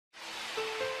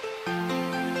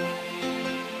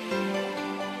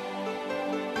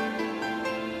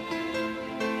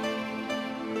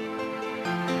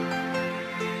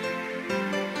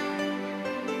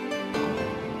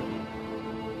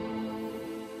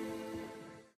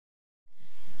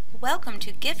Welcome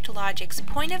to GiftLogic's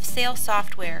point-of-sale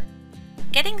software.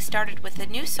 Getting started with the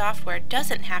new software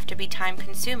doesn't have to be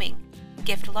time-consuming.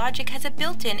 GiftLogic has a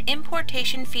built-in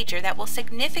importation feature that will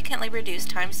significantly reduce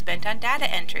time spent on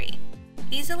data entry.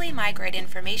 Easily migrate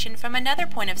information from another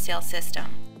point-of-sale system.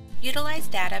 Utilize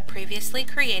data previously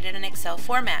created in Excel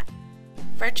format.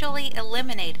 Virtually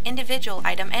eliminate individual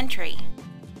item entry.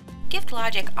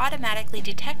 GiftLogic automatically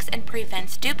detects and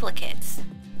prevents duplicates.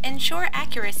 Ensure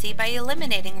accuracy by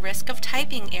eliminating risk of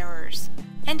typing errors.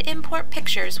 And import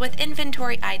pictures with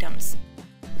inventory items.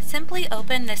 Simply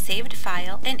open the saved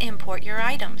file and import your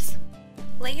items.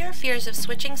 Lay your fears of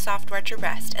switching software to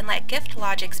rest and let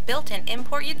GiftLogic's built-in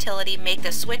import utility make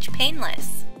the switch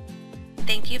painless.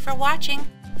 Thank you for watching.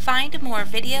 Find more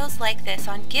videos like this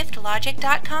on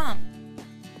giftlogic.com.